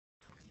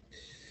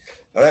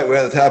All right, we're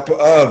at the top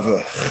of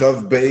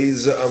Chav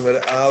Beis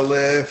Amud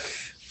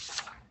Aleph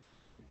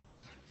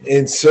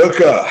in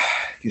Sukkah.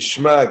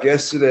 Yishmak.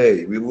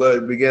 Yesterday we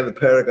began the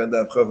parak on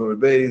Daf Chav Amud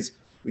Beis.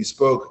 We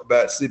spoke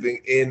about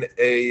sleeping in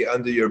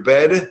under your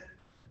bed.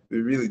 We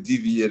really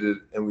deviated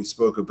and we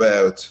spoke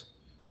about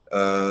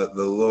the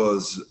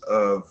laws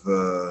of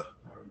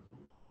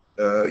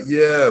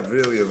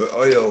of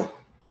oil.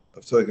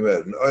 I'm talking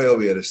about an oil.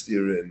 We had a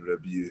steer in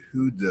Rabbi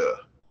Yehuda,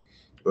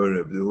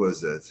 or who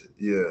was that?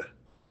 Yeah.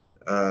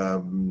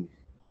 And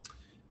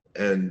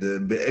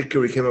Be'eker,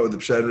 we came out with the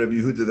Pshat Rabbi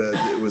Yehuda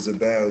that it was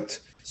about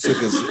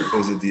Sukkah's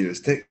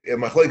Adiras.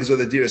 Machlokes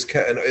whether Adiras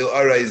and oil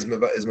ara is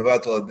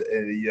mevatel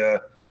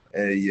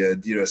a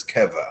Diras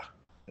Keva,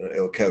 an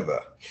oil Keva.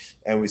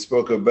 And we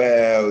spoke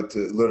about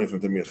learning from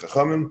Tamir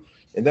Chachamim,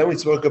 and then we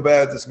spoke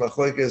about this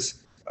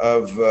machlokes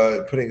of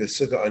putting a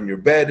sukkah on your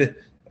bed,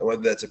 and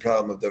whether that's a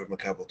problem of Davar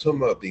Makabel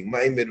Tumah, being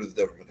maimed with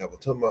Davar Makabel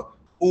Tumah,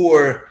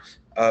 or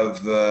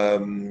of a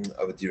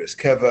Diras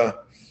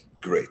Keva.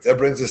 Great. That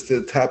brings us to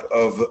the top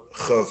of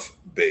Chav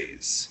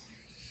Beis.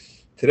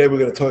 Today we're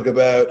going to talk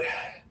about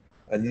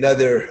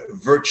another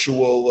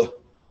virtual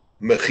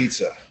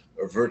mechitza,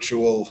 a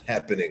virtual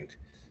happening.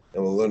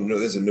 And we'll learn, no,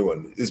 there's a new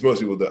one. This most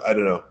people do. I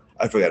don't know.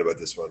 I forgot about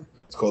this one.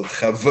 It's called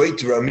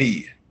Chavoit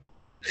Rami.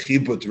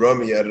 Chibut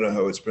Rami. I don't know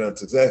how it's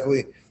pronounced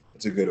exactly.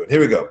 It's a good one. Here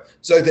we go.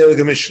 So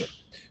the Mishnah.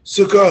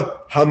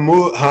 Sukkah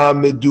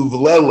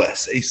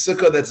hamiduvleles. A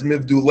sukkah that's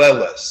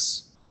mivduleles.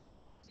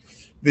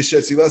 We'll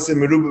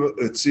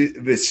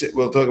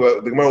talk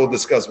about, the Gemara will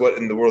discuss what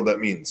in the world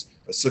that means.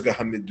 A sukkah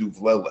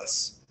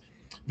hamiduvleles.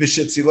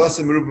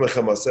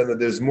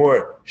 And there's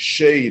more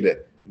shade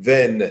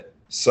than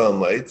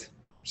sunlight.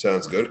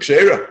 Sounds good.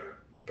 Kshera.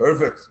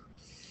 Perfect.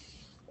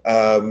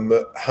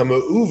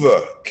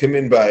 Hamauva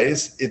kimin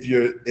bayis. If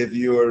your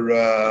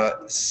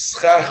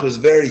schach was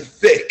very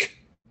thick,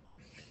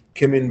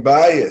 kimin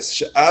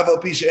bayis.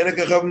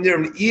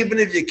 Even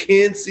if you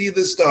can't see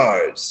the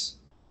stars.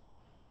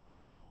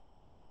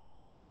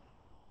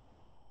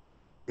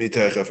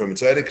 From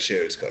inside a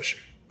kasher is kosher.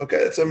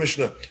 Okay, that's our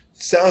Mishnah.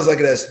 Sounds like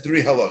it has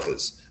three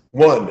halachas.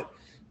 One,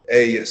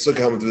 a sukkah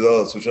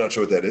hamidvuleles, which I'm not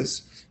sure what that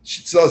is.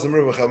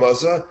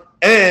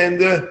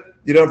 And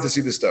you don't have to see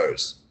the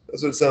stars.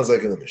 That's what it sounds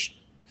like in the Mishnah.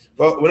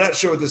 But we're not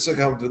sure what the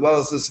sukkah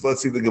hamidvuleles is, so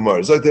let's see the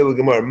Gemara. Zok the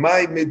Gemara.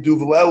 My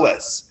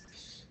miduvleles.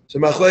 So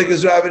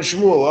machlokes Rav and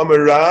Shmuel.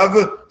 Amar Rav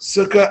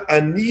sukkah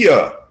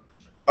aniya,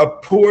 a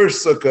poor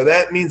sukkah.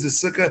 That means a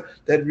sukkah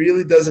that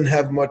really doesn't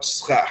have much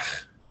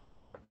schach.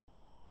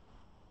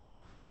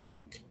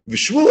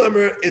 V'shmuel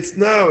Amar, it's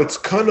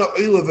kana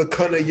oila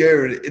v'kana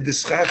yered. The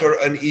schach are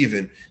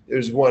uneven.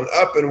 There's one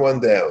up and one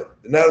down.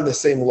 They're not on the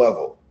same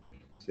level.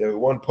 So you have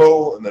one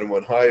pole and then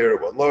one higher,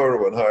 one lower,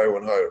 one higher,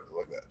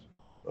 like that.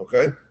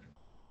 Okay?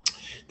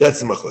 That's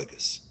the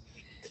machlokes.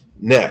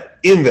 Now,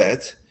 in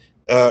that,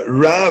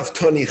 Rav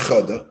Tani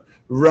Chada,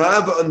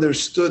 Rav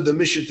understood the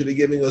Mishnah to be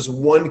giving us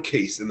one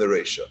case in the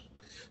Reisha.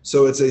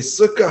 So it's a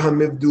sukkah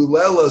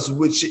hamivdulelas,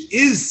 which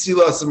is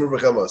silas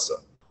amurvachamasa.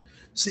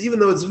 So even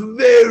though it's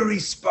very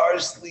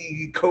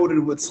sparsely coated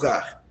with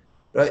schach,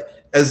 right?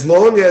 As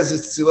long as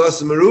it's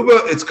silas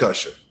meruba, it's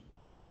kosher.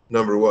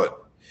 Number one.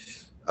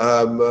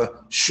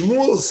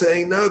 Shmuel is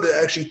saying now there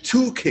are actually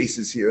two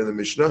cases here in the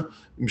Mishnah.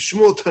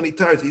 Shmuel Tani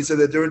Tarti, he said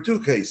that there are two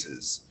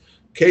cases.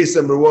 Case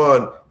number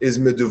one is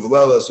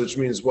meduvlelas, which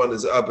means one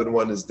is up and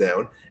one is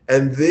down.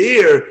 And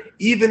there,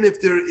 even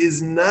if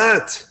there's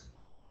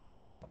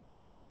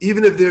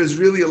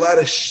really a lot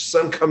of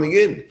sun coming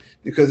in,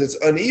 because it's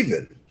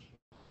uneven,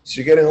 so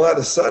you're getting a lot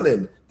of sun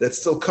in, that's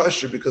still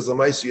kosher because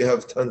l'maisa you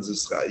have tons of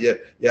schach. You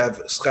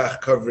have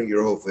schach covering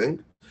your whole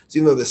thing. So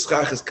even though the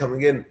schach is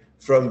coming in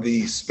from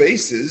the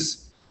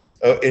spaces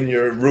in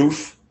your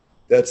roof,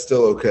 that's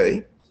still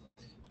okay.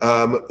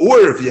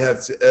 Or if you have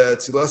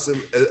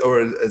tzilasim,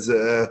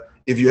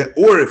 if you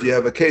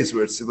have a case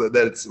where it's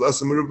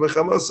tzilasim meruba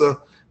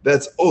mechamasa,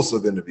 that's also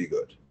going to be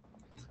good,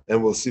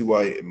 and we'll see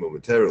why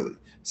momentarily.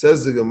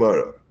 Says the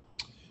Gemara.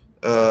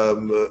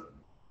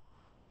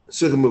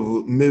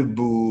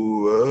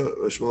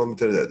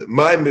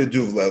 My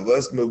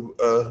meduvleles.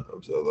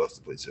 I'm sorry, I lost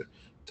the place here.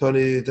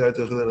 Tony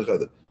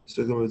Tartachalena.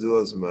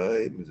 Meduvleles.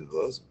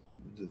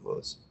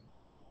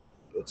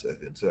 1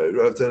 second. Sorry,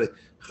 Rav Tani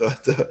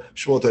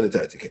Shmuel Tani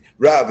Tartik.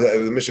 Rav,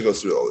 the Mishnah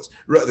goes through all this.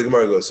 The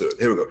Gemara goes through it.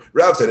 Here we go.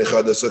 Rav Tani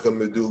Chada Sukkah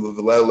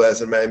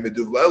meduvleles and my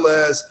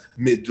meduvleles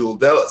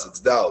miduldeles. It's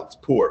dal. It's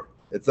poor.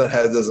 It's not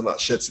has doesn't not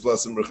shet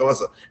silasim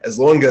ruchamasa. As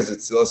long as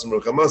it's silasim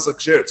ruchamasa,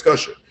 ksher, it's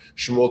kosher.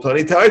 Shmuel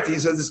Tani Tarti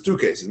says it's two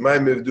cases. My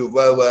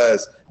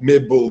mivduvleles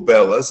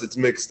mibulbeles. It's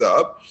mixed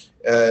up.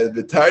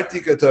 The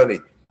Tarti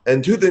katani.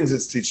 And two things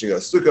it's teaching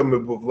us. Sukkah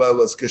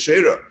mibuvleles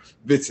kashera.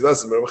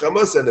 Vitzilasim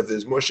ruchamasa. And if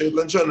there's more shade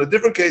lanshan, a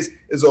different case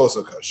is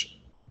also kosher.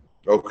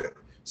 Okay.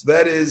 So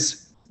that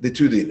is the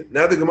two dinim.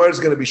 Now the Gemara is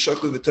going to be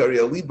shakli v'tari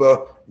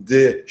aliba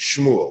de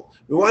Shmuel.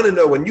 We want to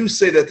know when you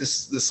say that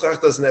the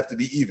schach doesn't have to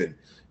be even.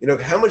 You know,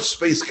 how much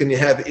space can you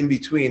have in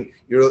between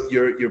your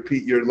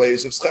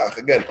layers of schach?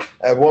 Again,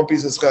 I have one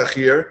piece of schach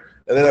here.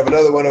 and then I have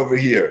another one over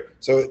here.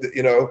 So,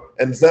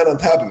 and it's not on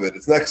top of it,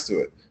 it's next to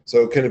it.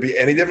 So can it be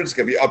any difference?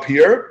 Can it be up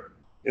here?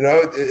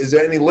 Is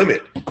there any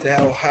limit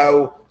to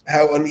how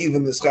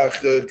uneven the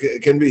schach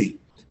can be?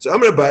 So I'm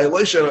going to buy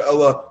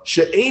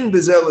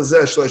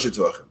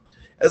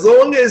as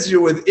long as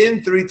you're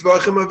within 3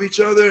 tvachim of each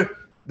other,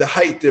 the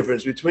height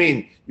difference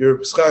between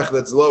your schach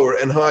that's lower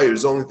and higher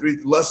is only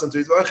less than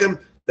 3 tvachim,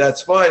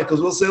 that's fine,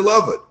 because we'll say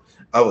love it.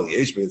 That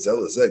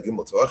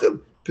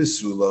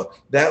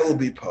will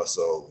be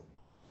pasal.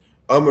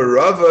 Amar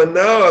Rava,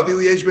 no,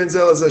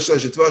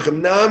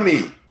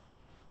 nami.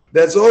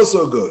 That's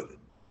also good.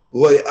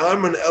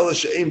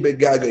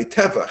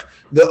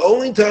 The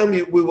only time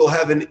we will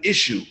have an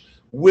issue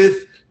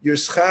with your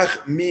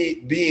schach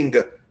being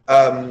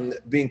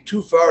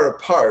too far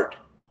apart,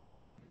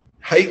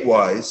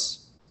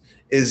 height-wise,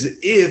 is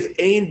if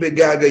ein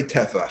begagay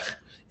tefach.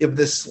 If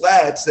the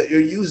slats that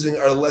you're using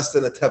are less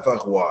than a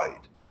tefach wide,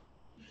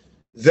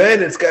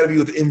 then it's got to be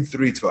within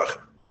 3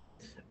 tvachim.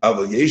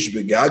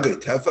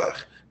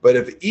 But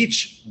if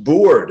each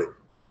board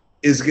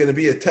is going to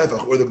be a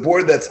tefach, or the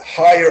board that's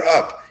higher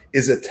up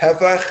is a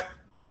tefach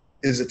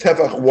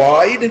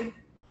wide,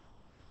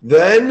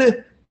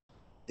 then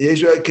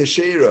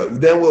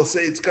we'll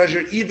say it's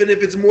kasher even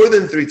if it's more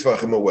than 3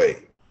 tvachim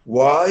away.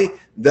 Why?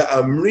 The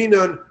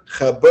amrinon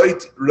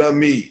chabait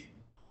rami.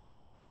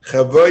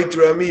 Chabait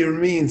rami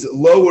means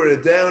lower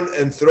it down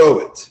and throw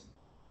it.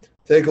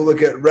 Take a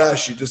look at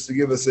Rashi just to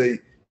give us a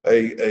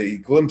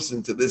glimpse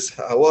into this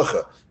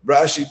halacha.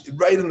 Rashi,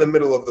 right in the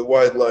middle of the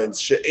wide lines,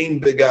 she'ein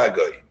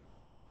begagoi.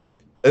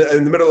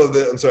 In the middle of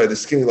the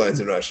skinny lines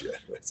in Rashi.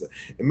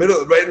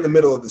 Right in the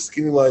middle of the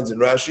skinny lines in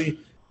Rashi,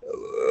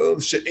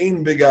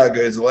 she'ein begagoi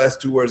is the last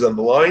 2 words on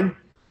the line.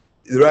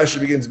 The Rashi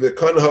begins,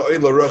 bekan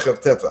ha'oila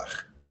rachav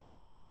tefach.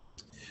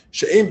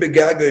 She'ein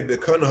begagoi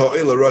bekan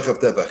ha'oila rachav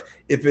tefach.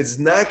 If it's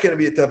not going to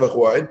be a tefach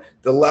wide,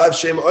 the lav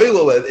shem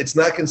oil, it's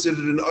not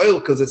considered an oil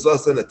because it's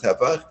less than a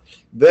tefach.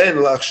 Then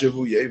lach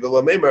shevuye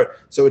v'lamemar.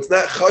 So it's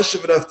not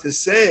chashuv enough to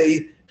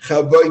say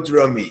chavayt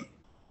rami,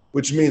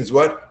 which means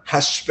what?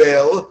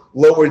 Hashpel,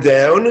 lower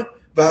down,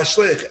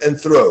 v'hashlech, and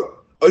throw.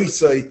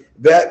 Oisai,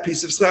 that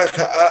piece of schach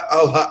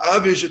al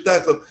ha'avish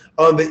etachlam,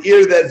 on the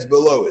ear that's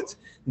below it.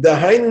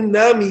 Dahainu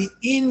nami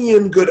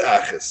inyan good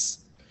achas.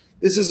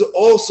 This is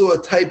also a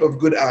type of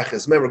good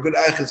achas. Remember, good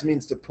achas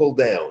means to pull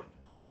down.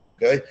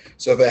 Okay,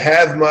 so if I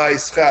have my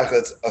schach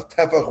that's a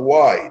tefach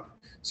wide,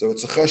 so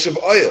it's a chashuv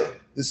oil.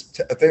 This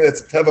thing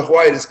that's a tefach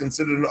wide is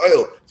considered an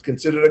oil. It's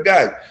considered a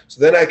gag. So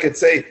then I could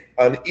say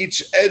on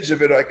each edge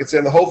of it, I could say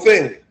on the whole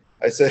thing,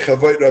 I say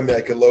chavayt rami.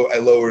 I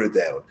lower it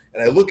down,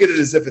 and I look at it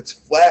as if it's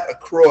flat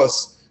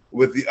across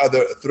with the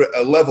other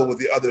level with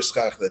the other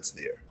schach that's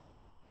there.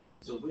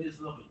 So where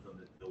is love like that?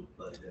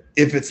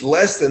 If it's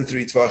less than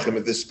 3 tvachim,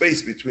 if the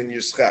space between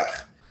your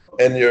schach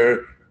and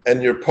your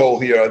pole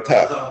here on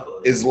top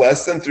is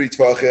less than 3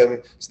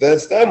 tvachim, so then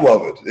it's done,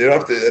 love it. You don't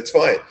have to, that's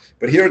fine.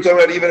 But here we're talking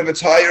about even if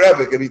it's higher up,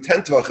 it could be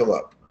 10 tvachim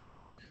up.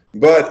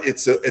 But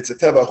it's a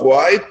tefach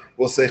wide,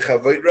 we'll say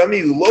chavayt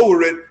rami,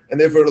 lower it, and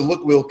therefore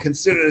we'll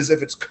consider it as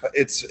if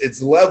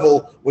it's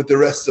level with the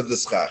rest of the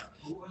schach.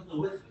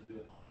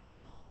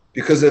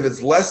 Because if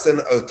it's less than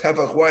a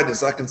tefach wide,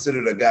 it's not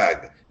considered a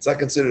gag. It's not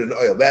considered an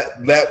oil.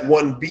 That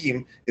one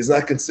beam is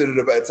not considered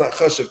it's not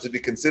chashuv to be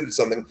considered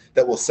something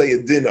that will say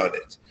a din on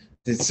it.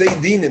 To say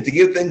dinim, to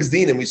give things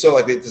dinim, we saw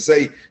like to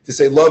say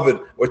love it,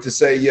 or to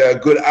say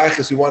good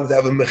achas, we wanted to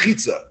have a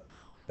mechitza.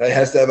 It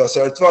has to have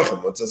asar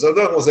tvachim. Once asar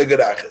tvachim, we'll say good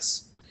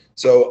achas.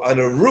 So on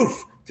a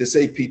roof, to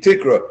say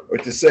pitikra, or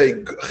to say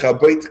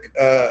chabait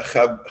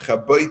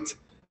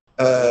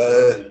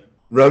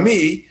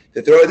rami,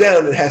 to throw it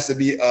down, it has to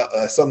be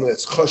something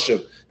that's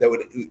chashuv, that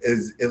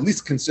is at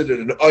least considered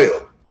an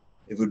oil.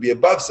 If it would be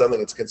above something,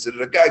 it's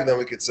considered a gag, then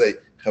we could say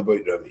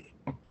chabait rami.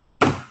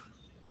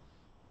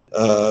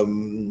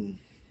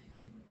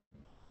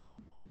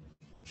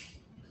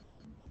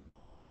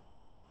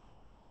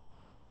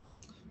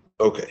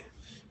 Okay.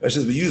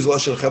 We use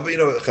lashon chaba,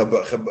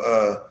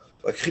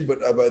 like chibut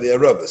by the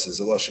Aravis is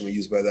a lashon we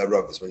use by the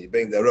Aravis. When you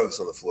bang the Aravis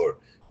on the floor,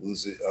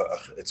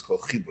 it's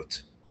called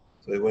chibut.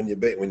 So when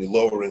you're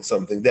lowering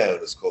something down,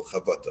 it's called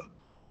chabata.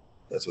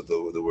 That's what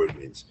the word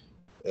means.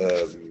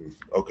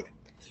 Okay.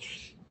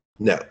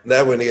 Now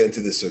we're going to get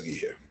into the sugi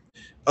here.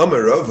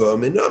 Amar Rava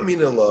mina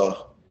min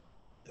Allah.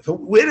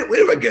 Where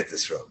do I get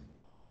this from?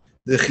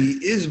 The chi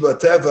is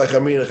batavach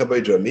amrin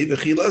chabait rami, the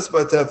chi las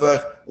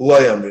batavach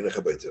loy amrin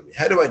chabait rami.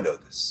 How do I know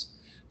this?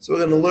 So we're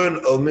going to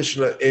learn a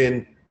Mishnah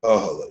in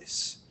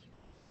Ahalais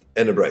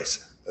and a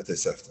Brisa at the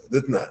Sefta.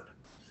 Ditnan.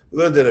 We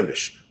learned in a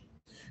Mishnah.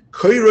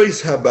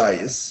 Koirois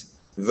habayis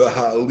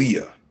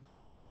v'ha'aliyah.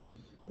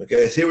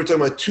 Okay, so here we're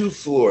talking about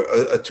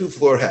a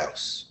two-floor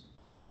house.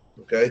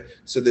 Okay,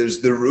 so there's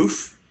the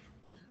roof,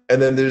 and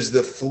then there's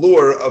the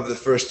floor of the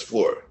first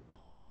floor.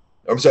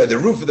 I'm sorry, the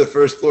roof of the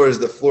first floor is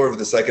the floor of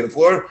the second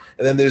floor,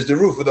 and then there's the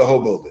roof of the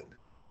whole building.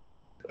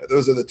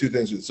 Those are the two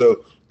things.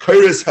 So,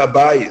 Kairos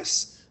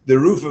Habayis, the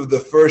roof of the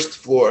first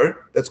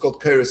floor, that's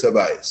called Kairos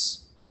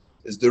Habayis,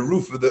 is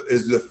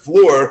the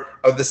floor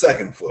of the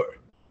second floor.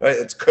 right?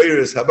 It's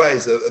kairos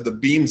habayis, the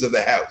beams of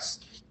the house.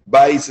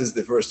 Bayis is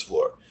the first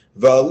floor.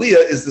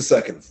 Va'aliyah is the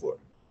second floor.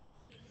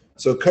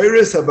 So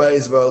kairos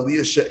habayis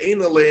va'aliyah she'ein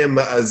aleim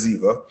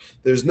ma'aziva.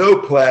 There's no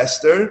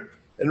plaster,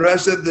 and Rashi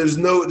said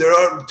there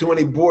aren't too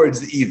many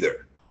boards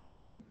either.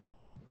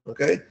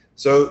 Okay,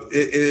 so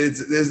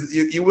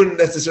you wouldn't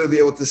necessarily be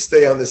able to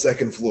stay on the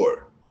second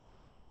floor.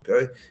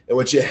 Okay, and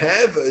what you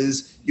have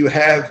is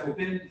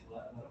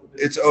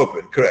it's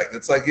open, correct.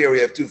 It's like here we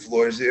have two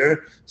floors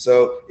here.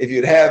 So if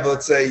you'd have,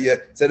 let's say,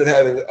 instead of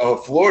having a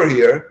floor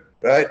here,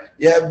 right,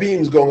 you have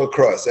beams going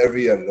across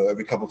every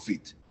couple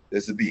feet.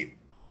 There's a beam.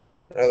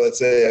 Let's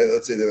say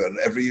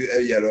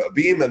you had a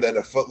beam, and then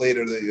a foot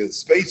later there's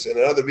space and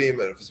another beam,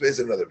 and a space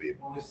and another beam.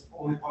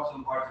 Only parts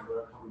of are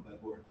covered by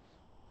board.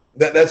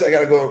 That's I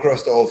got to go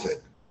across the whole thing.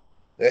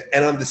 Okay?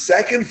 And on the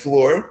second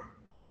floor,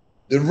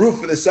 the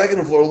roof of the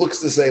second floor looks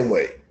the same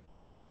way.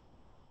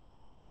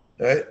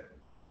 Right?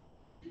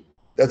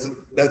 That's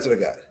what I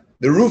got.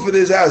 The roof of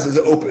this house is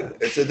open.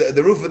 It's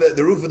the roof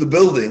of the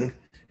building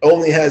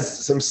only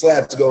has some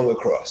slats going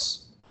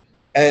across,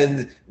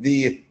 and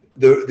the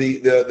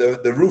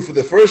roof of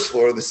the first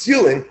floor, the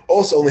ceiling,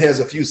 also only has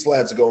a few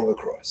slats going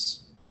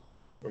across.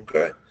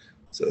 Okay,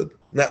 so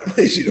not a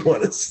place you don't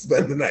want to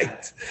spend the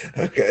night.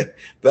 Okay,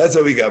 that's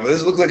what we got. But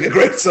this looks like a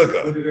great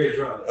sukkah.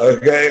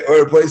 Okay,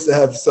 or a place to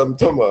have some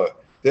tumah.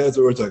 That's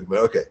what we're talking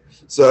about. Okay,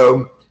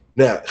 so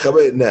now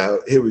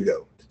here we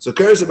go. So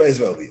kares habayis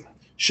v'aliyah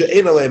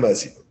she'ein aleim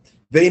ma'aziva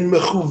vein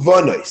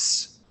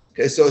mechuvanos.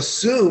 Okay, so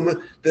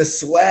assume the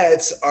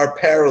slats are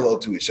parallel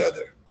to each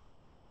other.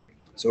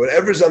 So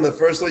whatever's on the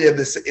first floor, you have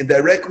this,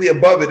 directly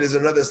above it is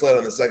another slat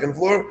on the second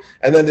floor,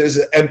 and then there's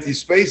an empty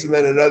space, and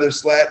then another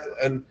slat,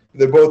 and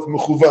they're both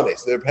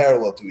mechuvanos, they're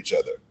parallel to each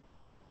other.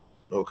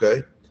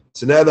 Okay?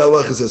 So now the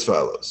halacha is as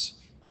follows.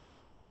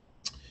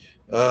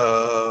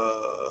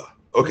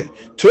 Okay.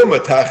 Tuma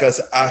tachas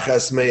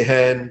achas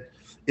mehen.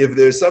 If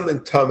there's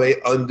something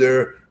tame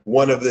under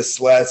one of the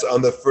slats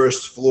on the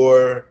first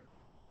floor,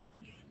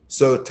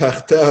 so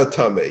tachteha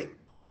tame.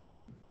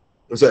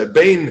 I'm sorry,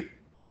 bain.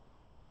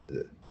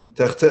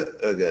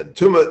 Again,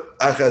 tuma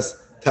achas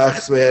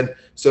tachas mehen.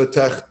 So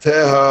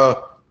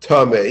tachteha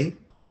tame.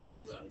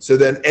 So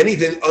then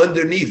anything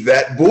underneath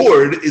that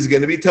board is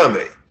going to be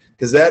tame,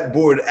 because that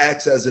board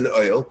acts as an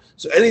oil.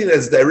 So anything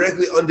that's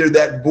directly under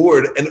that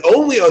board and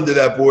only under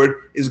that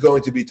board is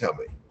going to be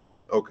tame.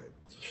 Okay.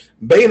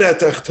 Beina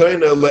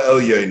tachtoina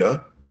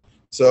le'elyona.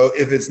 So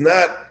if it's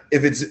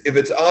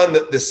on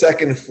the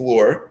second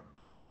floor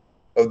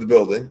of the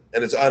building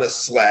and it's on a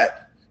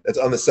slat that's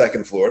on the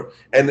second floor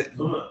and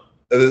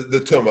the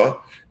tumah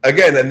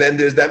again, and then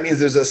that means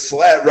there's a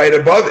slat right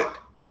above it.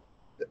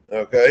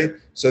 Okay,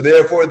 so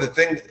therefore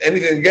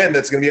anything again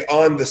that's going to be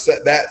on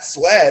that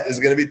slat is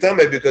going to be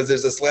tamei, because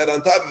there's a slat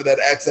on top of it that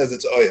acts as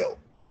its oil.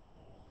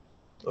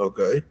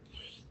 Okay,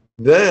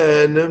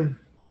 then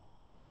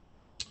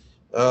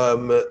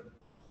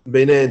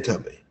beinei and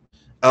tamei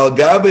al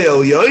gabe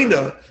el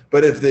yoina.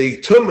 But if the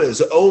tumah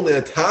is only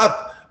on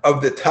top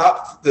of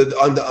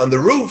on the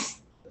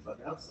roof,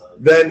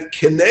 then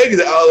keneg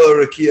the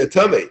ala rakia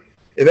tamei.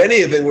 If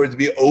anything were to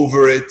be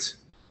over it, it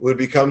would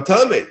become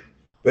tamei.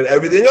 But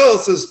everything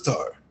else is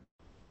tar.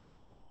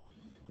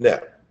 Now,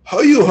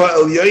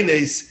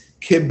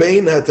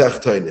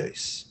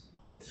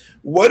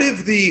 what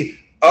if the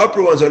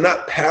upper ones are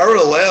not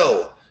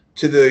parallel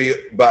to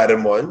the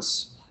bottom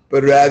ones,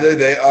 but rather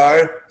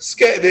they're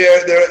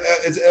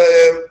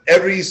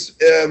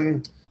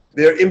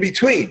in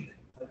between?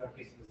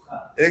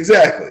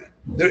 Exactly,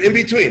 they're in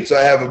between. So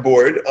I have a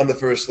board on the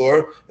first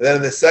floor,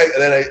 and then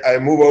I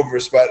move over a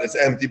spot it's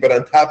empty. But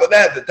on top of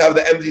that, the top of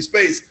the empty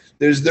space,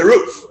 there's the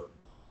roof.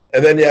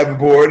 And then you have a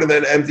board, and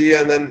then empty,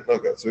 and then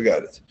okay. So we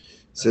got it.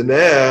 So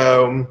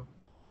now,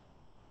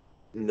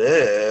 when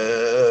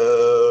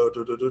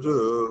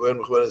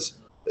is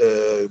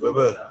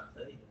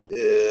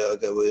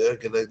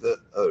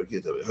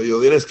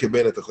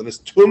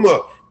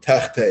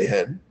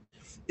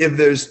if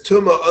there's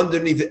tuma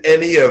underneath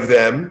any of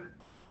them,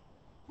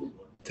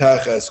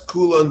 tachas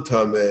kulon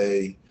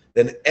tamei,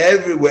 then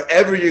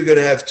wherever you're going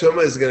to have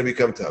tuma is going to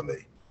become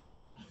tamei.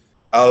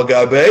 Al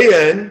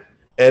gabeyen.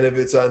 And if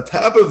it's on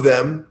top of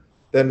them,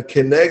 then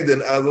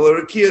kenegden al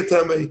rakia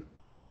tamei.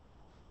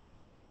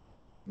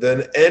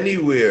 Then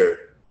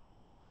anywhere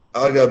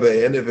al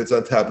gabein, if it's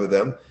on top of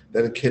them,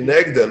 then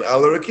kenegden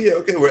al rakia.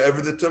 Okay,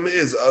 wherever the tumah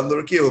is, al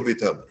rakia will be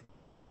tamei.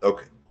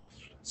 Okay,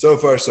 so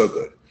far so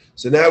good.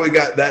 So now we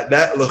got that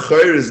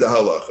l'chayr is the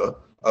halacha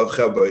of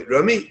chabayit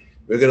rami.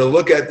 We're going to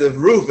look at the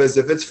roof as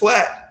if it's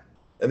flat,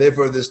 and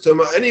therefore if there's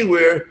tumah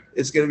anywhere,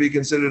 it's going to be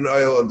considered an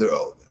oil under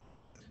all of them.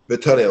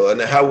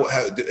 And how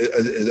are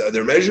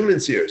there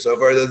measurements here? So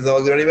far, it doesn't look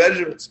like there are any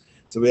measurements.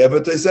 So we have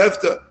a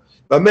Tosefta.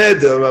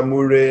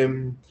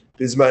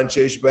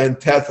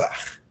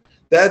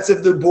 That's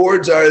if the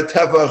boards are a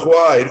tefach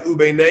wide,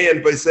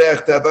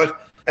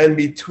 and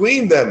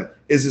between them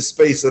is a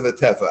space of a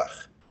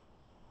tefach.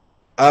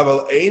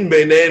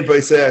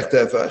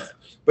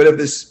 But if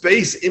the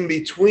space in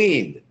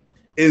between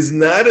is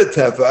not a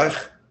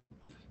tefach,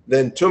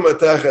 then tuma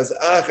tachas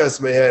achas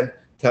mehen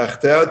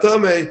tachtei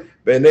atame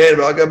benein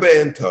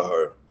magabein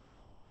tahar.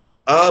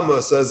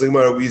 Alma says the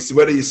Gemara,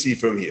 what do you see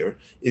from here?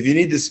 If you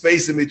need the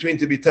space in between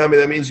to be tamei,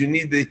 that means you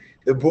need the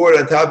board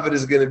on top of it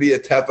is going to be a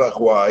tefach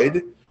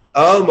wide.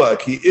 Alma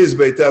ki is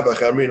bei tefach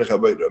amrin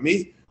chabayit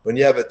rami. When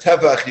you have a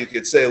tefach, you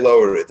could say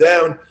lower it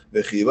down.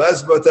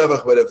 V'chilas ba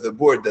tefach, but if the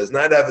board does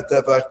not have a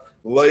tefach,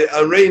 loy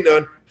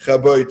amreinon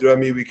chabayit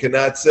rami, we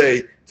cannot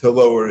say to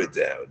lower it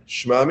down.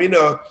 Shma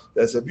mina,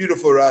 that's a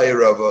beautiful raya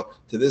rava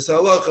to this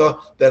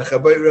halacha that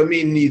chabayit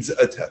rami needs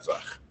a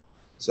tefach.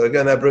 So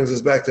again, that brings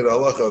us back to the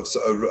halacha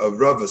of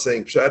Rava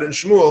saying Pshat and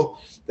Shmuel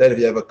that if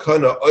you have a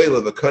kana oil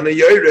of a kana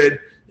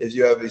yored, if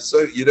you have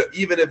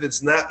even if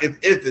it's not if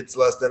it's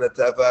less than a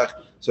tefach,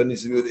 so it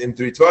needs to be within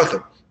 3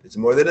 tvachim. If it's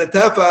more than a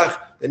tefach,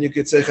 then you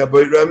could say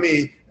chabayit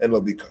rami and it'll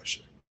be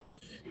kosher.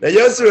 Now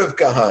Yasser of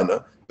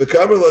Kahana,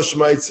 B'kamer lo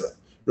shmaitza.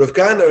 Rav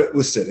Kahana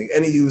was sitting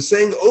and he was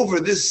saying over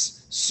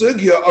this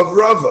sugya of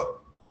Rava.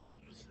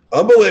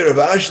 Amalei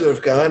Rav Ashi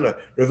Rav Kahana.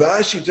 Rav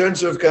Ashi turns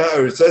to Rav Kahana,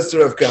 or says to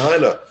Rav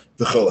Kahana,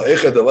 is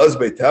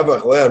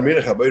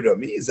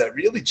that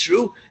really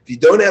true? If you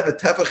don't have a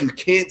tefach, you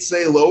can't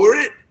say lower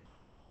it?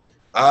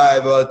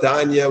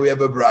 Tanya, we have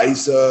a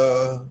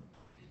brisa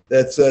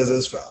that says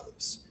as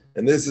follows.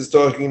 And this is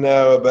talking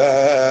now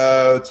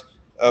about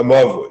a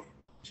mavui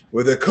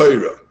with a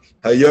koira.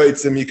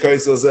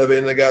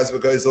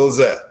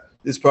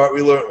 This part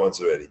we learned once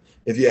already.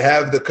 If you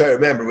have the koira,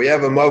 remember, we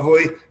have a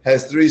mavui,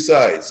 has 3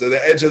 sides. So the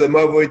edge of the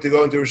mavui to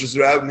go into Rosh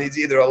Hashanah needs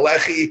either a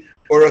lechi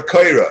or a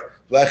koira.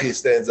 Lechi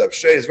stands up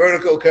straight, it's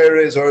vertical,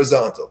 kaira is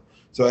horizontal.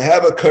 So I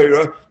have a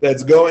kaira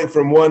that's going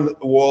from one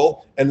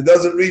wall and it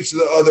doesn't reach to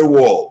the other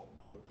wall.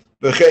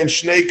 So I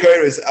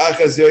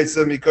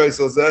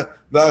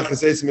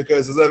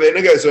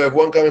have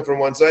one coming from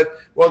one side,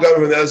 one coming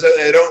from the other side,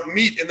 and they don't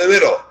meet in the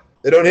middle.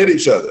 They don't hit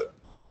each other.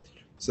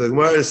 So the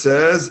Gemara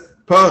says,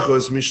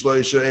 as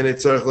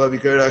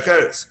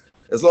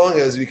long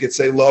as we could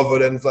say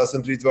lavod and it's less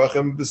than 3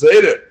 tvachim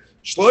b'seder.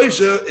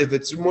 Shloisha, if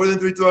it's more than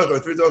 3 tvachim or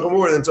 3 tvachim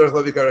more than tzarich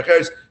lavi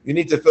karacheres, you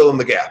need to fill in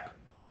the gap.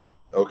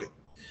 Okay.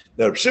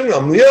 Now, Shimon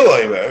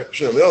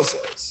Gamliel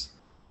says,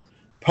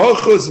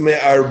 "Pachos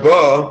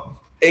me'arba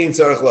ein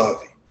tzarich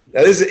lavi."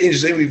 Now, this is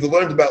interesting. We've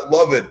learned about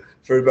lavud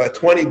for about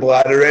 20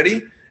 blot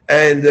already,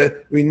 and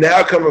we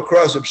now come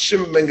across with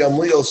Shimon ben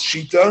Gamliel's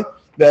shita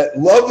that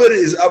lavud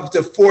is up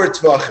to 4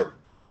 tvachim.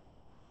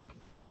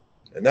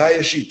 And now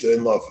shita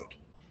in lavud.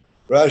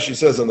 Rashi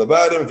says on the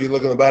bottom, if you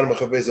look on the bottom of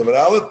Chavez Amar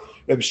Aleph,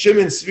 Reb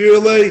Shimon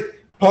Svirle,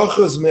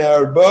 Pachos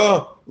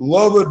me'arba,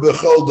 Lavud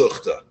b'chol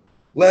duchta.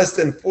 Less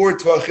than 4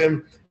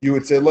 tvachim, you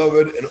would say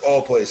Lavud in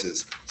all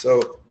places.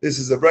 So this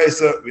is a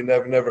brisa. We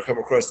never come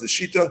across the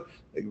shita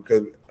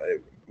because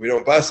we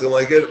don't pass it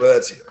like it, but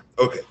that's here.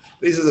 Okay.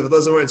 This is if it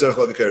doesn't work in tzarich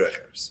lavi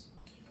karecheres.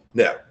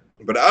 Now,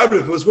 but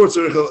Abraham was more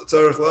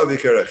tzarich lavi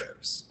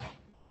karecheres.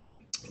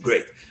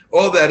 Great.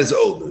 All that is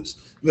old news.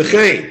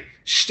 V'chein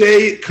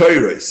shtei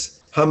kairos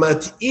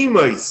hamat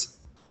imais.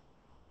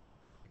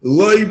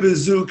 Now,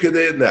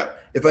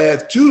 if I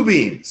have 2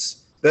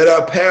 beams that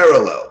are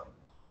parallel,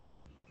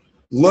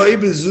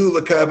 let's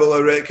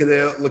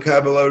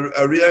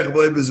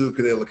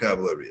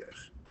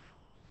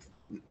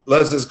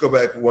just go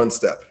back one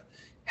step.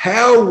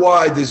 How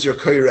wide does your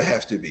kaira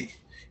have to be?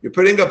 You're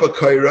putting up a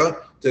kaira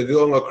to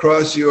go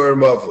across your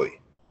mavli.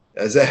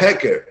 As a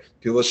heker,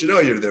 people should know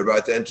you're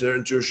about to enter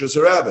into Rosh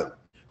Hashanah.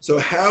 So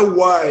how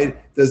wide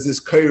does this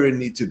kaira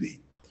need to be?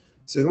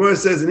 So the Gemara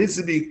says it needs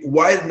to be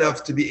wide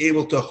enough to be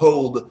able to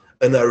hold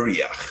an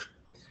ariach.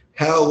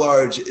 How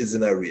large is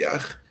an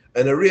ariach?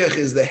 An ariach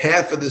is the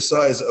half of the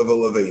size of a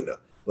lavena.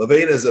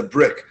 Lavena is a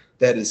brick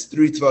that is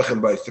 3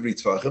 tvachim by 3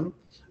 tvachim.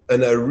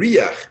 An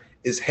ariach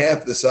is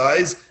half the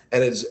size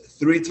and it's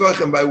 3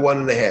 tvachim by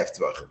 1.5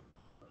 tvachim.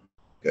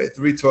 Okay,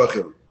 3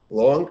 tvachim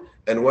long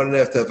and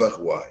 1.5 tefach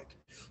wide.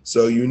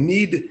 So you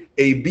need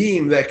a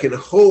beam that can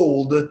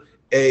hold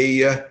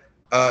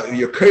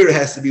your kaira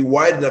has to be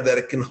wide enough that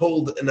it can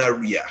hold an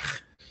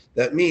ariach.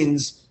 That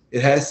means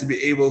it has to be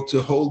able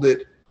to hold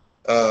it.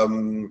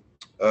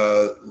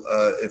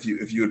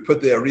 If you would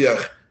put the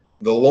ariach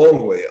the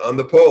long way on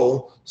the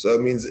pole, so it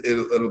means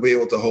it'll be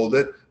able to hold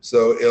it.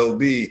 So it'll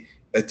be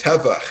a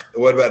tefach.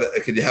 What about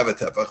it? Could you have a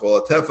tefach? Well,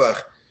 a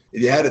tefach.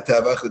 If you had a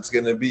tefach, it's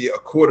going to be a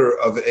quarter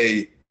of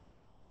the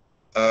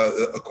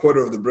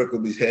brick will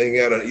be hanging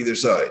out on either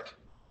side.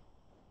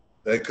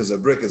 Right? Because a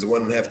brick is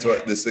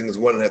 1.5. This thing is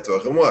 1.5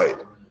 tvachim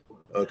wide.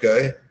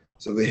 Okay,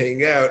 so they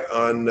hang out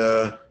on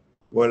a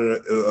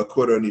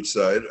quarter on each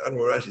side. I don't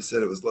know where Rashi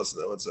said it was less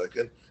than that. 1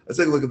 second. Let's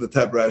take a look at the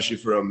top Rashi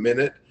for a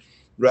minute.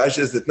 Rashi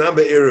says that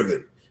Namba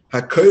Erevin,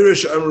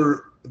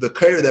 the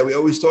kaira that we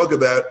always talk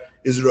about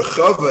is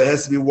rechava. It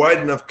has to be wide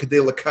enough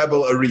kadei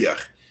lakabel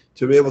ariach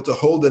to be able to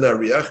hold an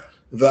ariach.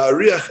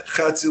 Va'ariach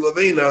chatzi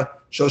lavena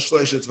shal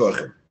shleisha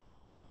tvachim.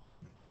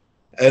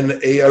 And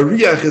a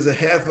ariach is a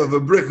half of a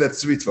brick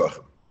that's 3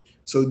 tvachim.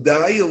 So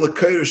da'il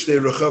l'kaira shtei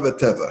rechava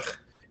tevach.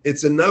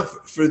 It's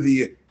enough for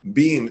the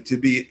beam to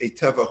be a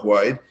tefach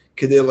wide,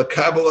 kedei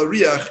lakabel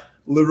ariach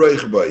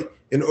l'roich bay,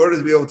 in order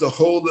to be able to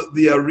hold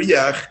the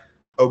ariach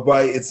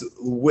by its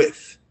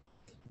width.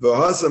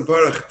 You should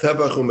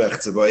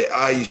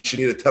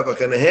need a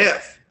tefach and a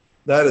half,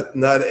 not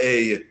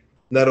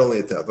only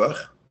a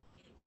tefach.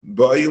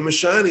 Ba'ayu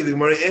Mashani, the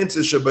Gemara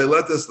answers,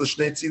 Shabaylatas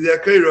l'shnei tzidei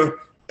hakayra,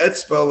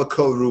 etzba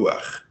l'kol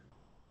ruach.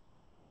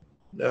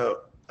 Now,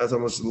 that's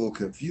almost a little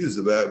confused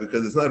about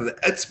because it's not an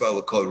etzba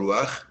l'kol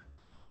ruach,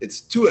 it's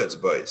two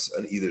etzbais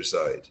on either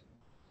side.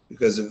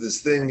 Because if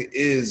this thing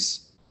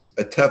is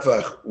a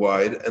tefach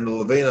wide and the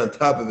levain on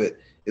top of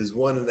it is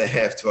 1.5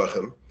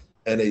 tefachim,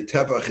 and a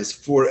tefach is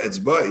 4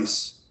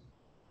 etzbais,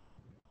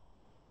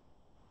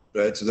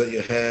 right? So then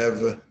you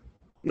have,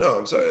 no,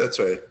 I'm sorry, that's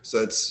right.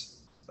 So that's,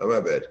 oh, my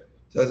bad.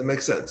 So that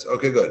make sense.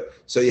 Okay, good.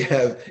 So you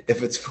have,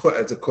 if it's 4,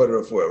 it's a quarter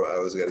of 4. I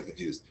was getting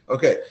confused.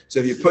 Okay, so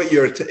if you put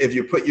your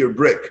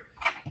brick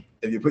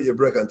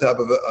on top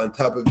of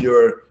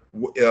your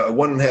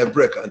 1.5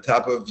 brick on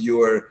top of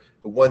your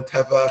 1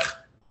 tefach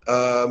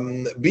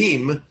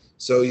beam,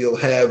 so you'll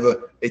have a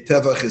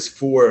tefach is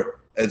 4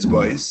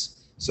 etzbais.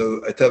 So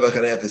a tefach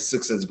and a half is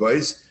 6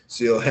 etzbais.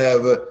 So you'll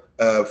have 4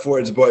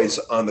 etzbais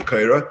on the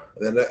kaira,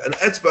 and then an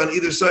etzba on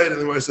either side. And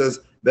the Gemara says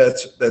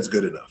that's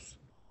good enough.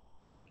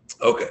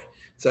 Okay.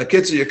 So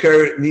your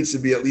kaira needs to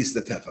be at least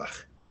a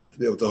tefach to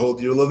be able to hold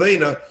your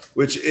levena,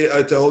 which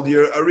to hold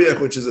your ariach,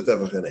 which is a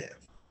tefach and a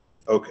half.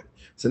 Okay.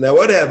 So now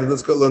what happens?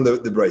 Let's go learn the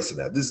brisa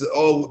now. This is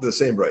all the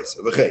same brisa.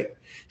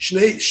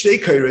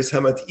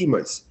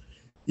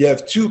 You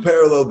have 2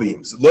 parallel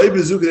beams. Neither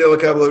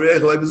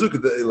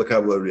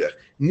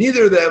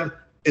of them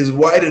is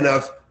wide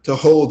enough to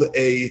hold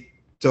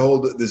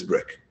this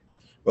brick.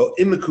 Well,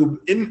 ariach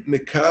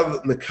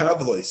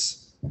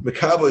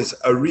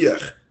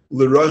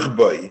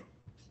l'rachbai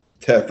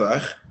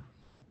tefach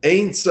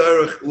ein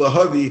tzarich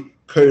lahavi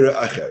kaira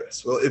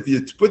acheres. Well, if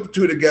you put the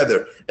 2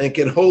 together and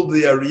can hold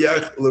the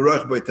ariach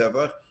l'rachbai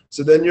tefach,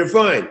 so then you're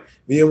fine.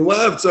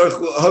 Otherwise,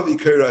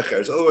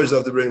 you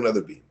have to bring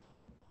another beam.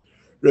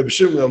 Rabbi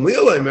Shimon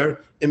Gamliel Aimer,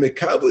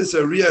 imekablis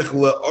ariach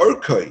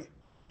la'arkai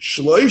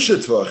shloisha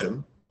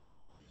tvachim,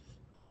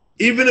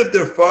 even if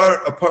they're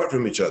far apart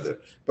from each other,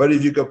 but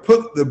if you can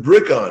put the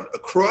brick on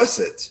across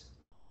it,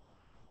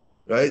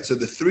 right? So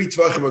the 3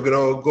 tvachim are going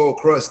to go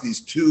across these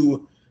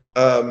two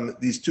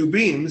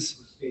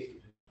beams.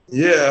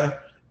 Yeah,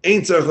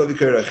 ain't tzarich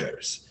lavikar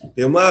acheres.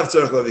 V'yamlav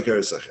tzarich lavikar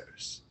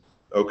acheres.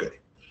 Okay.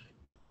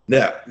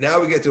 Now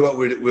we get to what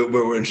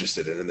we're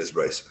interested in this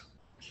brisa.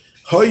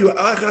 Hayu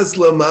achas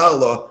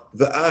lamala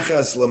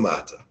v'achas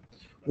lamata.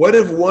 What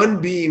if one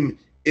beam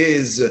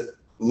is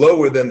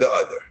lower than the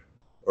other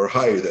or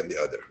higher than the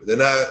other? They're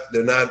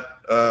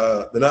not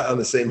on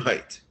the same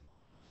height.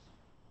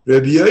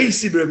 Rabbi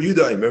Yosi, Rabbi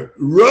Yudah,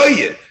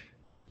 Ryan.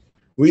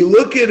 We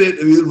look at it.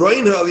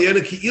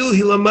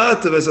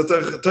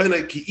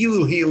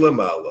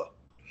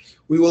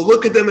 We will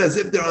look at them as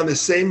if they're on the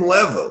same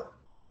level.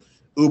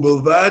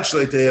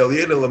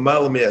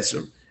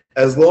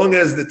 As long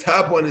as the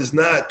top one is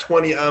not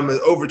 20 amas,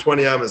 over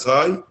 20 amas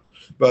high,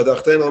 but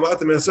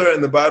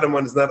and the bottom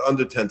one is not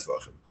under 10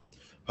 tvachim.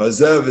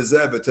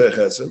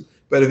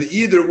 But if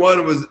either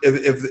one was,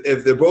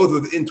 if they're both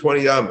within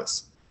 20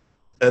 amas,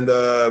 then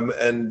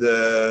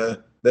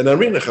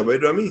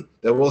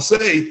we'll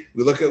say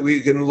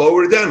we can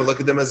lower it down and look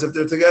at them as if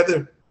they're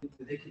together.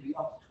 They could be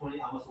up to 20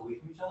 amas away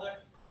from each other.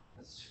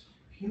 That's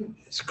huge.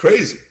 It's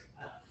crazy.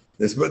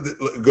 It's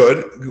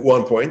good.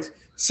 1 point.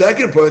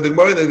 Second point, the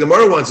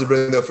Gemara wants to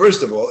bring up,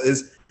 first of all,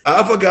 is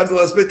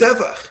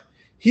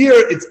here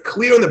it's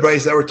clear in the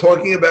brayso that we're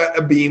talking about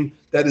a beam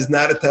that is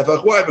not a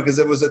tefach wide, because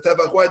if it was a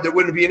tefach wide, there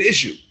wouldn't be an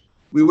issue.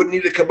 We wouldn't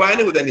need to combine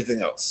it with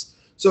anything else.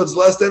 So it's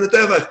less than a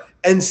tefach,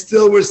 and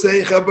still we're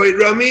saying chabayit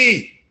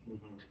rami.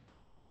 Mm-hmm.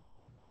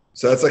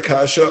 So that's a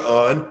kasha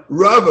on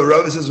Rava.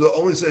 Rava says we'll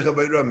only say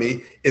chabayit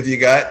rami if you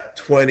got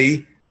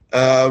 20.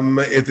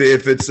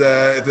 If it's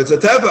a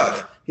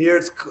tefach. Here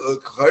it's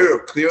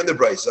clear in the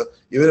brayso,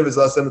 even if it's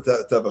less than a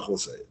tefach, we'll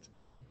say it.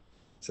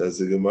 Says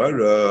the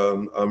Gemara,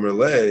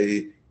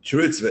 Amrlei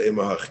Churitz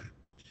ve'emahachi.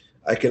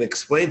 I can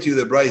explain to you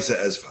the brayso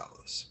as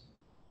follows,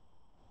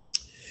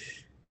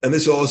 and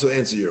this will also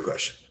answer your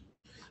question.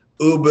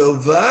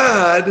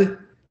 Ubelvad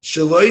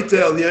shaloite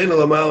alyayin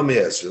lamal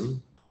me'esrim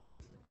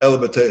el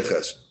b'tei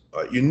chesed.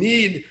 You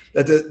need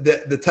that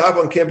the top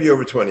one can't be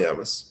over 20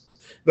 amas.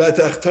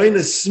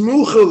 V'atachtoina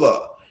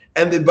smuchala.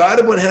 And the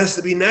bottom one has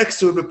to be next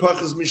to it, but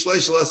pachas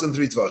mishleish less than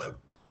 3 tvachim.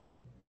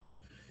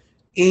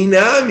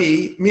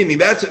 Inami, meaning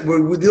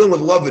we're dealing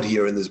with loved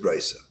here in this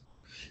brayso.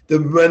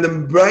 When the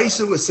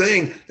brayso was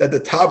saying that the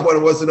top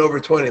one wasn't over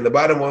 20 and the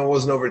bottom one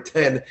wasn't over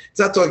 10, it's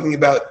not talking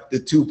about the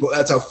 2.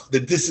 That's how the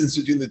distance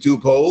between the 2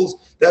 poles.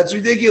 That's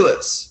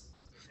ridiculous.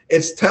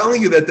 It's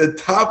telling you that the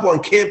top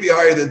one can't be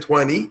higher than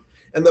 20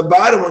 and the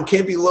bottom one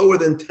can't be lower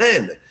than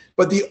 10,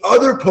 but the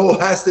other pole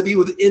has to be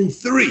within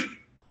 3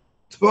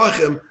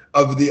 tvachim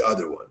of the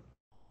other one,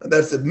 and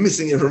that's the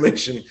missing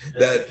information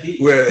that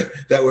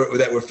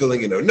we're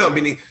filling in. No,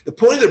 meaning the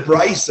point of the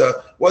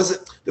brayso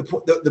wasn't the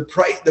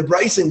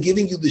brayso in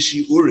giving you the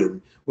shiurim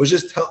was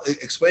just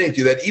explaining to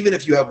you that even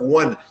if you have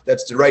one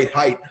that's the right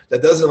height,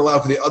 that doesn't allow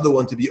for the other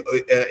one to be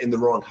in the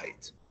wrong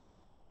height.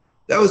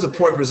 That was the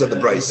purpose of the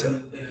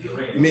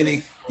brisa.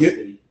 Meaning,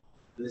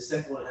 the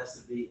second one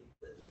has to be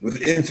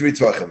within 3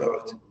 tvachim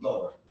of it.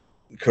 Lower.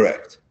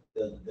 Correct.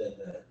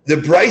 The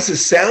brisa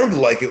sounded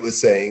like it was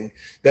saying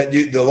that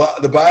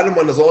the bottom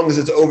one, as long as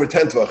it's over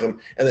 10 tvachim,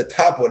 and the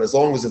top one, as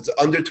long as it's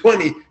under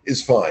 20,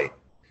 is fine.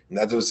 And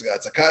that's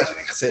a kash. You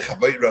can say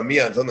chavayit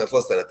ramiyah on something that's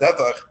less than a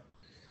tefach.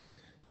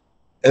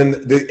 And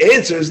the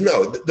answer is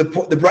no. The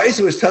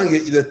brisa was telling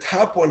you the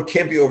top one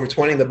can't be over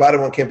 20 and the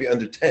bottom one can't be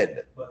under 10.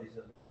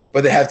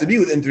 But they have to be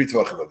within 3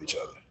 tvachim of each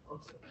other.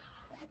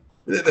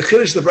 The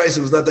chiddush of the brisa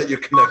was not that you're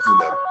connecting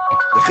them.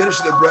 The chiddush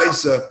of the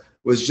brisa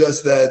was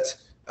just that.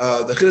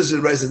 The chiddush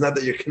of the brisa is not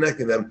that you're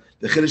connecting them.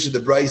 The chiddush of the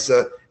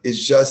brisa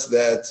is just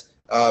that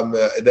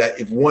that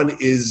if one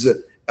is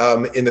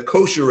in the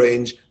kosher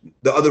range,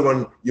 the other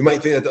one, you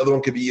might think that the other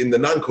one could be in the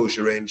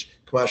non-kosher range.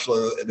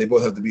 They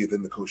both have to be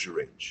within the kosher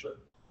range.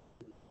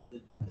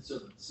 So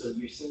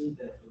you're saying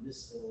that for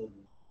this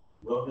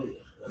Rabbi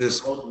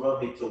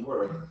to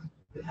work,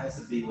 it has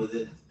to be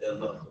within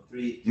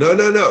 3.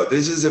 No.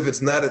 This is if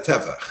it's not a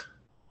tefach.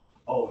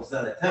 Oh, it's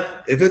not a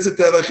tefach. If it's a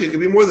tefach, it could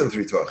be more than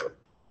 3 tvachim.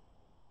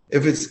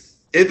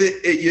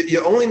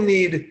 You only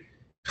need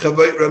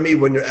chavayit rami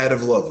when you're out of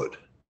lavud.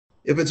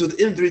 If it's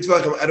within 3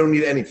 tvachim, I don't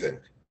need anything.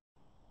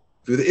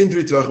 If it's within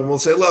 3 tvachim, we'll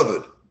say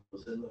lavud.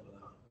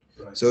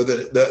 Right. So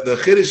the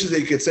chiddush is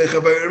that you could say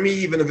chavayit rami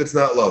even if it's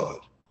not lavud.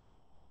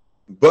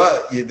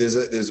 But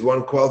there's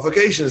one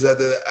qualification, is that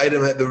the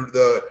item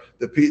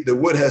the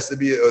wood has to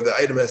be, or the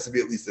item has to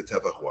be at least a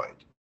tefach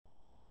wide.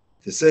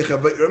 To say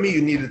chavayit rami,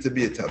 you need it to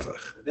be a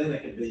tefach. But then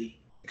it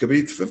could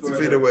be 50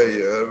 feet away.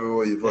 Yeah.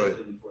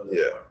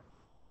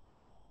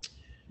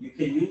 You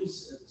can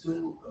use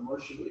 2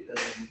 emotional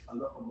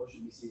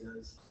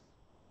BCIs.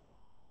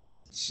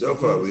 So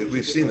far,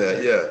 we've seen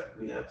that. Yeah.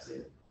 We have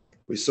seen it.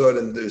 We saw it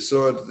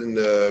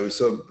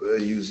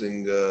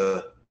using.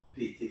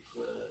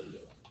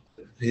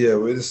 Yeah,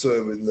 we just saw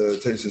it when the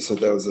Taisha said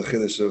that was a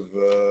chiddush of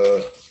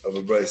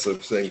a brayso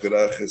of saying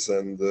Gerachis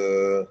and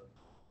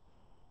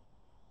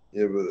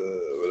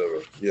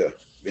whatever. Yeah,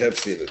 we have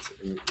seen it.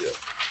 Yeah,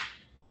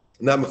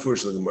 not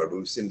mafurish in the Gemara, but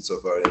we've seen it so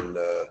far. And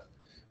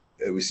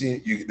we see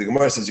the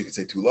Gemara says you could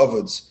say 2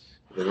 lavuds.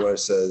 The Gemara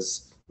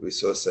says we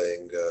saw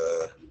saying,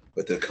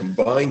 but the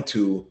combined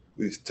 2.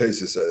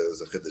 Taisha said it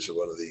was a chiddush of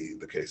one of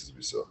the cases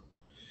we saw.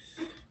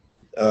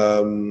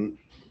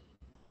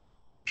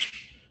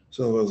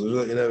 So let's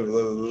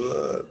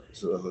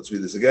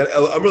read this again.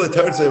 I'm really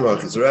tired of saying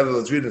Machis. So rather,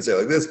 let's read it and say it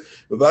like this.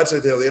 The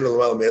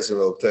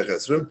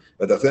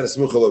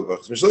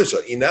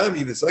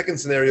second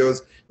scenario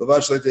is the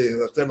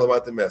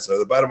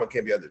bottom one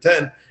can't be under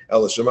 10.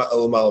 So it's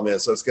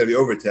got to be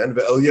over 10.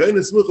 But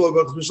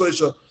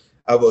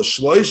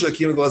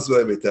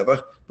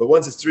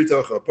once it's 3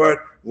 tefachim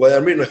apart,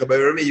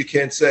 you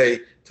can't say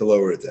to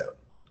lower it down.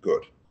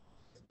 Good.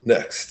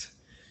 Next.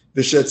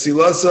 So the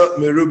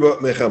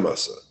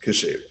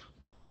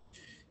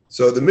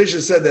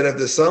Mishnah said that if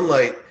the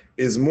sunlight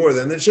is more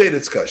than the shade,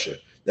 it's kasher.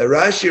 Now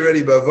Rashi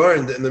already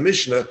bavarned in the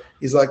Mishnah,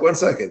 he's like, 1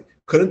 second,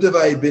 couldn't have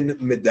I been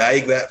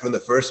medayik that from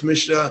the first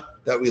Mishnah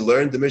that we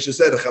learned? The Mishnah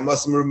said,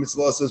 chamas merub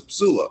mitzvah is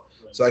psula.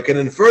 So I can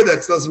infer that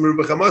tzlas merub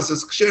chamas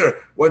is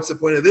ksher. What's the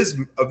point of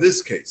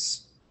this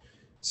case?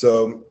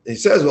 So he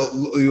says, well,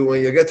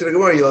 when you get to the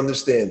Gemara, you'll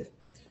understand.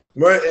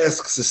 Gemara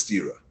asks a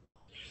stira.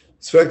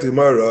 It's fact the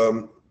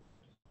Gemara.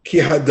 Ki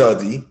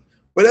hadadi.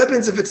 What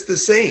happens if it's the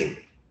same?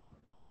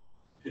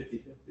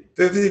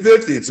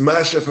 50-50. It's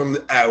masha from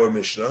our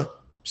Mishnah.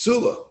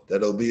 Psula.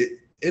 That'll be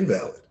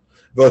invalid.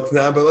 But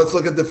let's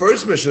look at the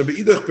first Mishnah.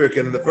 Be'idach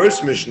pirkin in the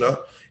first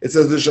Mishnah, it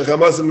says if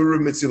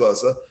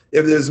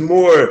there's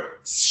more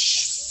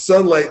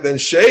sunlight than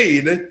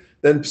shade,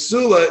 then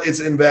psula, it's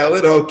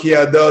invalid. Ho ki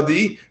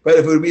hadadi. But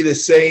if it would be the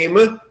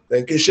same,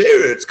 then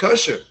kesher, it's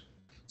kasher.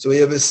 So we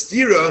have a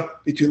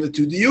stira between the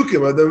 2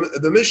 diyukim of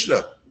the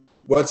Mishnah.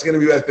 What's going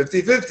to be about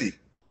 50-50?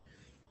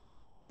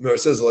 No, it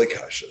says like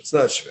kasha. It's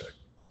not shvek.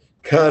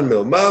 Kan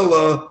mil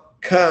mala,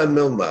 kan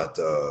mil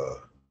mata.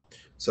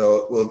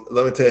 So, well,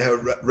 let me tell you how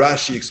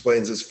Rashi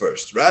explains this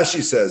first.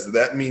 Rashi says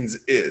that means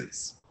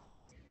is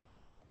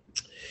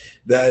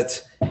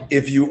that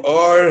if you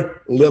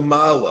are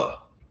lemala,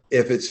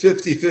 if it's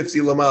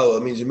 50-50 lemala,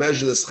 it means you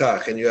measure the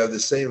schach and you have the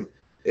same.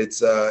 It's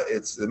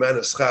the amount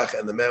of schach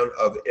and the amount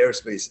of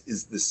airspace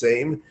is the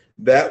same.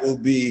 That will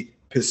be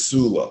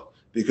pisula.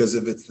 Because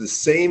if it's the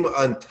same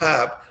on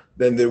top,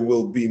 then there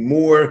will be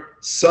more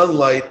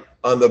sunlight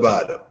on the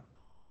bottom.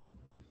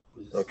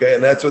 Okay,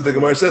 and that's what the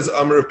Gemara says.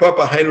 Amr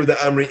Papa Hainu the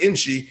Amri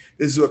Inshi.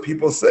 This is what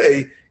people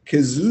say.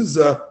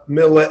 Kezuza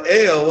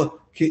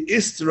milael ki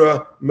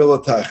istra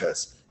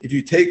milatachas. If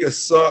you take a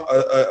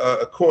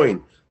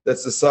coin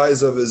that's the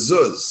size of a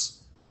zuz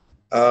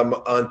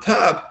on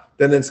top,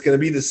 then it's going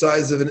to be the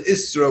size of an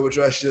istra, which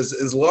Rashi says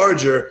is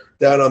larger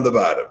down on the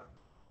bottom.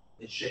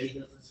 The shade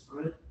doesn't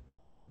spread.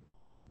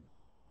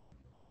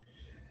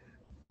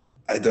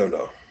 I don't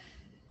know.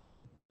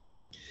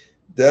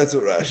 That's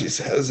what Rashi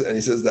says, and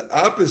he says the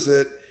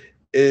opposite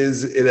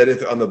is that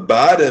if on the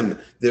bottom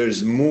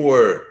there's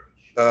more,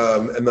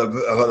 and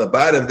on the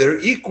bottom they're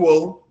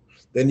equal,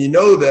 then you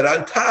know that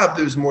on top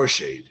there's more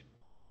shade,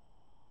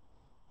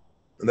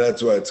 and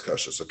that's why it's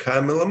kasha. So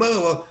kan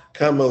milamala,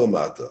 kan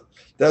milamata.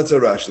 That's a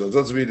Rashi.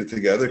 Let's read it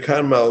together.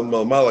 Kan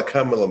milamala,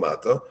 kan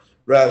milamata.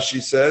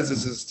 Rashi says,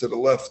 this is to the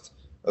left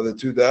of the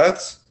two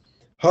dots.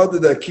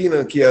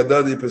 Hadadakina ki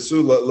adadi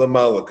pesula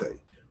lamalakai.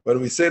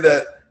 When we say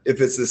that if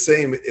it's the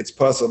same, it's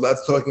possible.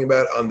 That's talking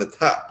about on the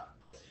top.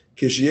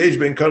 Kishiyej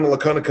ben kana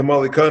lakana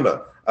kamali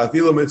kana.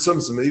 Afilo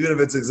mitzumsum. Even if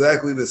it's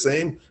exactly the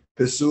same,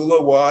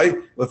 pesula. Why?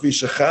 Lafi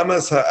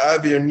shechamas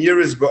ha'avir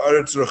niris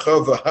ba'aretz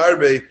rechav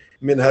v'harbe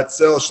min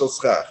hatzel shel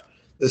schach.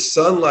 The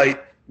sunlight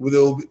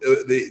will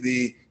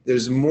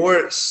there's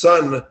more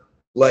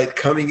sunlight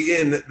coming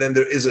in than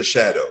there is a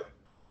shadow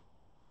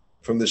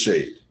from the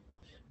shade.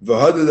 And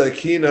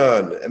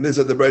this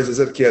is the Brisa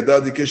said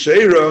kiadadi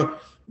kesheira,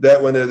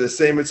 that when they're the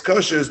same, it's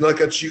kosher. It's not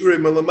got shiuri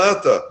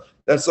malamata.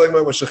 That's talking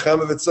about when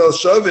shecham of itself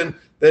shavin.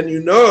 Then you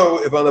know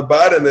if on the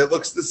bottom it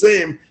looks the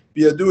same,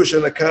 biadush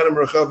and akanim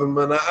rechav and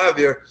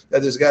mana'avir,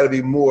 that there's got to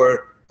be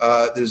more.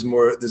 There's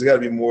more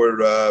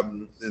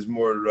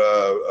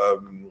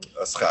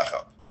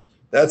aschacha.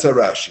 That's how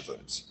Rashi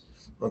learns.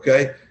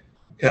 Okay,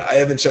 I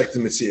haven't checked the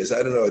Metzias.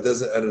 I don't know. It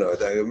doesn't. I don't know.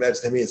 I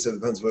imagine to me it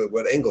depends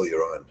what angle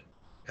you're on.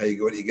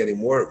 What are you getting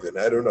more of it?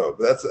 I don't know.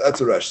 But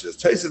that's what Rashi says.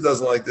 Taisa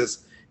doesn't like this.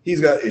 He's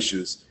got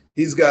issues.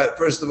 He's got,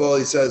 first of all,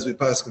 he says we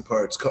pass in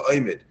parts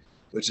ka'imid,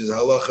 which is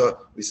halacha.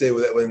 We say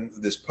that when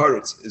this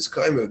parts is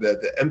ka'imid,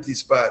 that the empty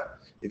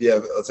spot, if you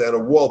have, let's say on a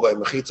wall by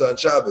mechitza on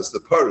Shabbos, the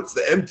parts,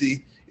 the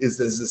empty is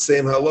the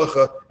same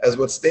halacha as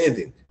what's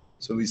standing.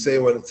 So we say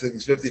when it's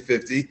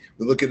 50-50,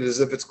 we look at it as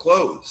if it's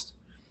closed.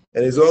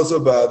 And he's also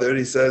bothered.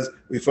 He says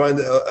we find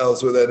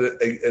elsewhere that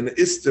an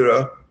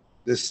istira,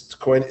 this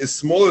coin, is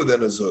smaller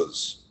than a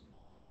zuz.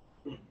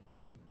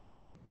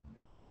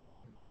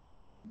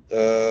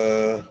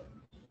 Is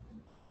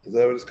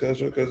that what it's called?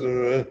 They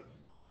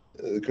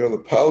call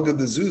it palga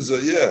de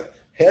zuzah. Yeah,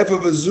 half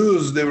of a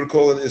zuz they would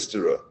call an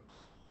istira.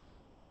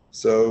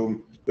 So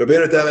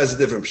Rabbeinu Tam has a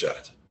different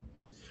pshat.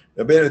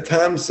 Rabbeinu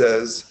Tam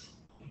says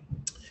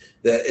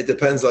that it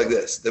depends like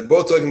this. They're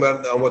both talking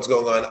about on what's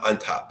going on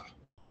top,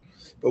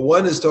 but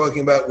one is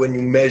talking about when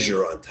you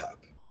measure on top.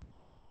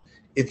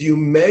 If you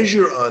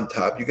measure on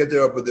top, you get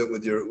there up with your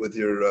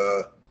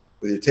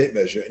tape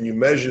measure, and you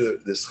measure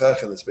the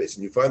schach in the space,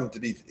 and you find them to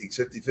be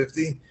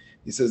 50-50,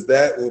 he says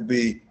that will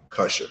be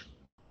kosher.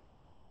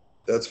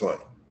 That's fine.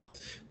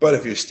 But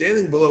if you're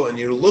standing below and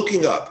you're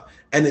looking up,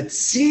 and it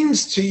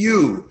seems to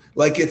you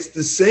like it's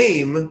the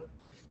same,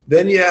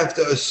 then you have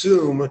to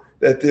assume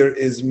that there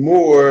is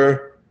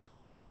more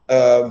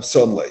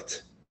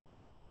sunlight.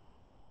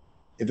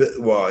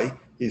 Why?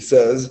 He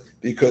says,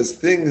 because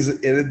things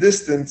in a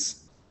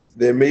distance,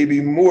 there may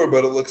be more,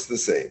 but it looks the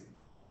same.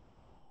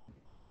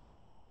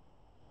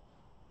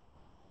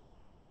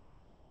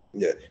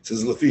 Yeah, it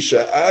says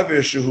lafisha avir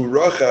shehu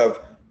rachav,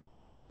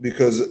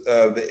 because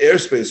the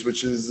airspace,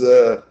 which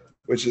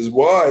is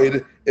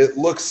wide, it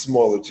looks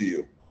smaller to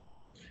you.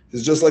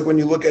 It's just like when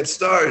you look at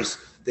stars;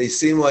 they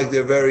seem like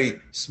they're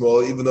very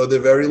small, even though they're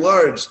very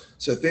large.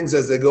 So things,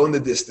 as they go in the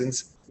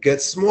distance,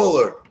 get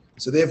smaller.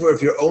 So therefore,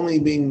 if you're only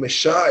being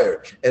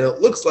meshayir and it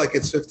looks like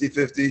it's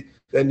 50-50,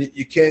 then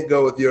you can't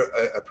go with your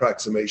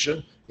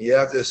approximation. You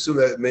have to assume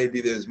that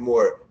maybe there's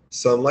more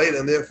sunlight,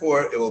 and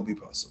therefore it will be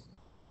possible.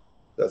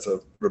 That's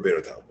a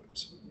Rabbeinu Tam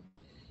words.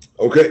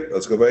 Okay,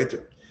 let's go back to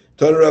it.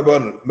 Tan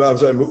Rabban, I'm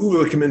sorry,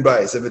 Mu'uva Kimin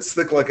Bayis, if it's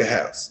thick like a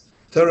house.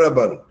 Tan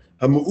Rabban,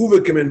 HaMu'uva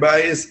Kimin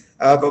Bayis,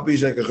 Afal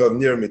Pishan Kachav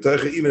Nir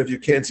Mitocha, even if you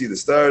can't see the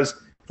stars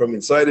from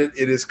inside it,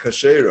 it is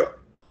Kashera.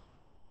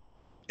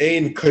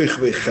 Ein Koich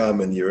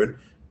Vecham Nirin.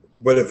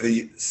 But if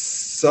the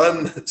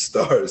sun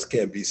stars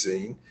can't be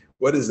seen,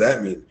 what does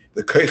that mean?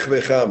 The Koich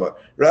Vechama.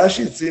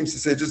 Rashi, it seems to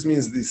say, just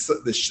means the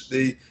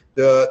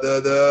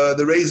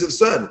rays of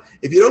sun.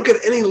 If you don't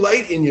get any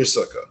light in your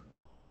sukkah,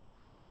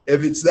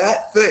 if it's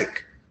that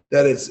thick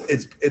that it's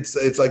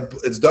like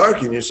it's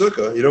dark in your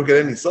sukkah, you don't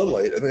get any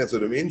sunlight. I think that's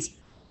what it means.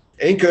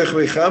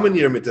 Beshama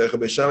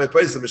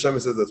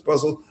says that's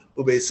puzzle.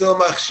 Beisil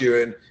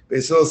machshirin.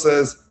 Beisil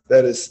says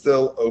that is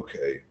still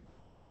okay.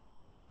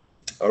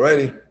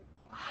 Alrighty.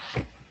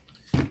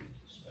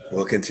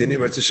 We'll continue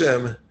with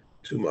Hashem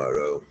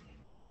tomorrow.